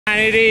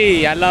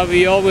Humanity, I love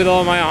you all with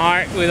all my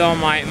heart, with all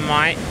my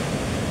might.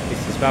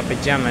 This is Papa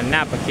Jama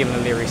Napa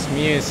Killing Lyrics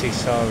Music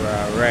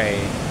Sobra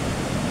Ray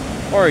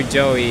or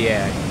Joey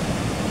Egg.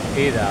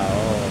 Either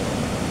or.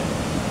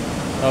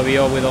 Love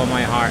you all with all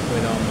my heart,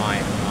 with all my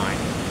might.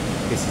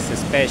 This is a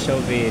special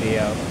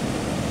video.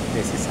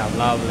 This is a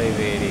lovely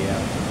video.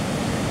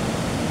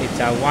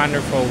 It's a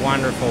wonderful,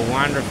 wonderful,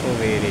 wonderful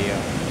video.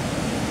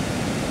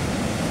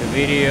 It's a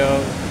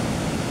video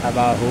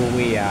about who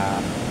we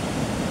are.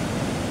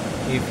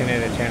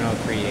 Infinite eternal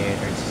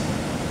creators.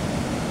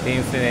 The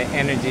infinite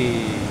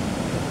energy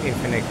of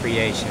infinite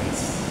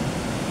creations.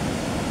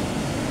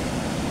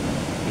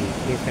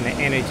 The infinite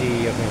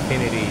energy of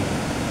infinity.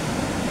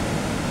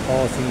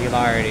 All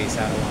singularities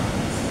at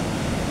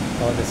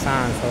once. All the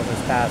suns, all the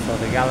stars, all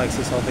the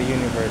galaxies, all the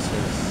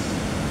universes.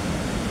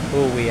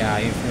 Who we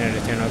are,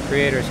 infinite eternal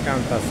creators,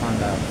 come to us on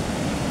that.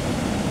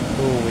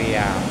 Who we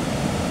are.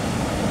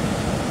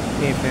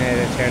 Infinite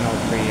eternal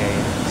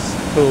creators.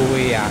 Who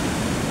we are.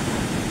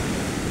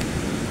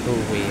 Who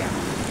we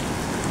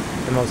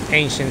are. The most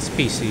ancient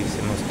species,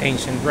 the most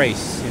ancient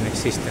race in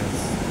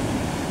existence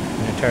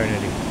in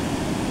eternity.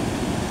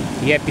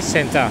 The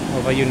epicenter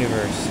of a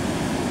universe,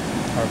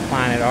 our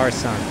planet, our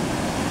sun.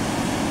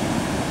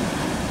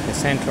 The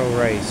central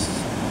race,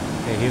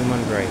 the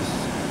human race.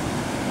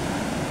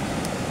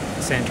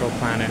 The central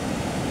planet.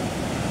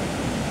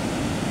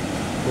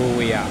 Who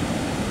we are.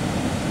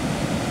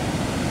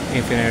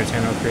 Infinite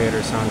eternal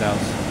creator, sound out.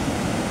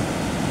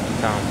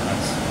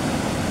 Compass.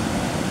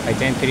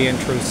 Identity and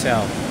true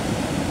self.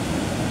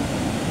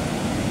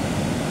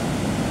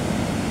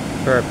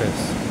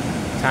 Purpose.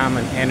 Time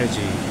and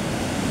energy.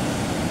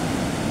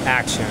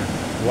 Action.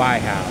 Why,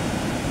 how.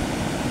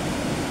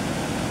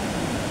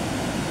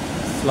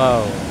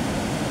 Flow.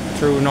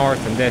 True north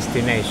and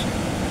destination.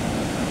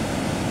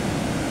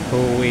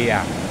 Who we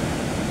are.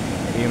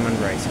 The human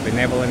race. A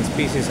benevolent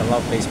species, a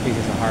love-based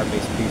species, a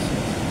heart-based species.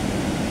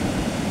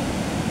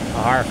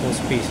 A heartful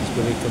species.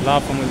 We live to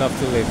love and we love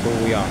to live.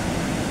 Who we are.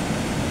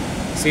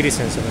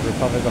 Citizens of the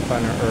Republic of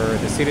Planet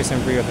Earth, the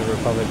citizenry of the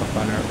Republic of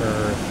Planet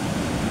Earth,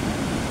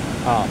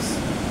 us,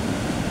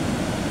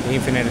 the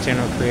infinite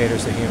eternal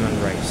creators, the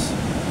human race.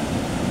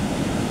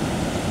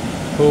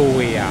 Who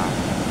we are.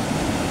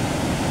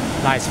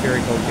 Light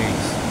spherical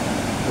beings.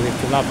 We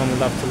live to love and we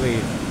love to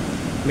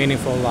live.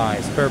 Meaningful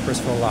lives,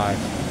 purposeful lives.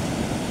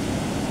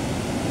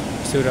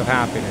 Pursuit of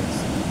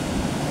happiness.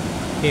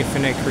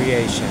 Infinite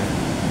creation.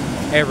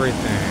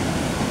 Everything.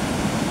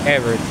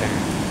 Everything.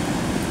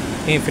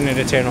 Infinite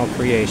eternal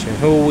creation.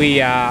 Who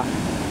we are,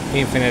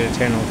 infinite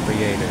eternal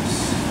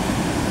creators.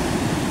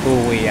 Who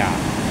we are.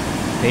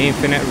 The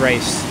infinite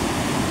race,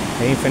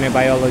 the infinite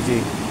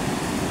biology,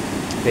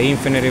 the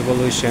infinite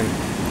evolution,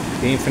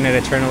 the infinite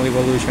eternal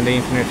evolution, the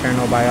infinite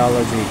eternal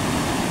biology.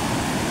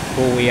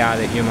 Who we are,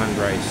 the human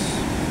race.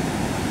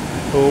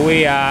 Who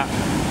we are,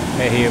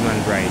 the human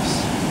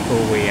race. Who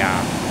we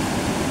are.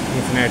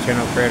 Infinite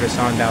eternal creator,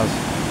 sundials,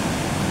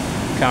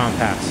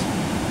 compass.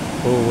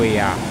 Who we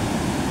are.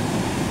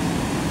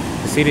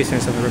 The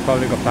citizens of the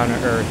Republic of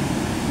Planet Earth,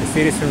 the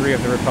citizenry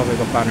of the Republic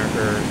of Planet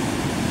Earth,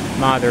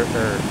 Mother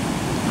Earth,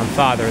 and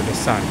Father the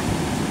Sun.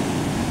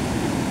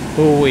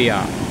 Who we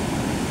are.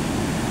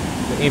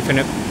 The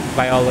infinite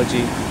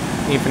biology,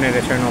 infinite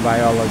eternal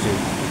biology,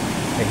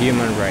 the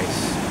human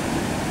race.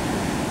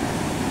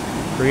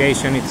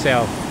 Creation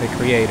itself, the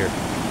creator.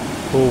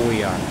 Who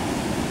we are.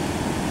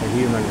 The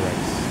human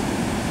race.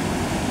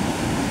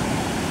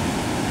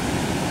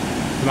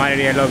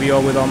 Humanity, I love you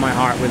all with all my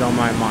heart, with all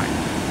my mind.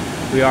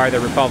 We are the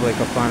Republic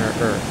of Planet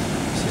Earth.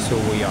 This is who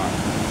we are.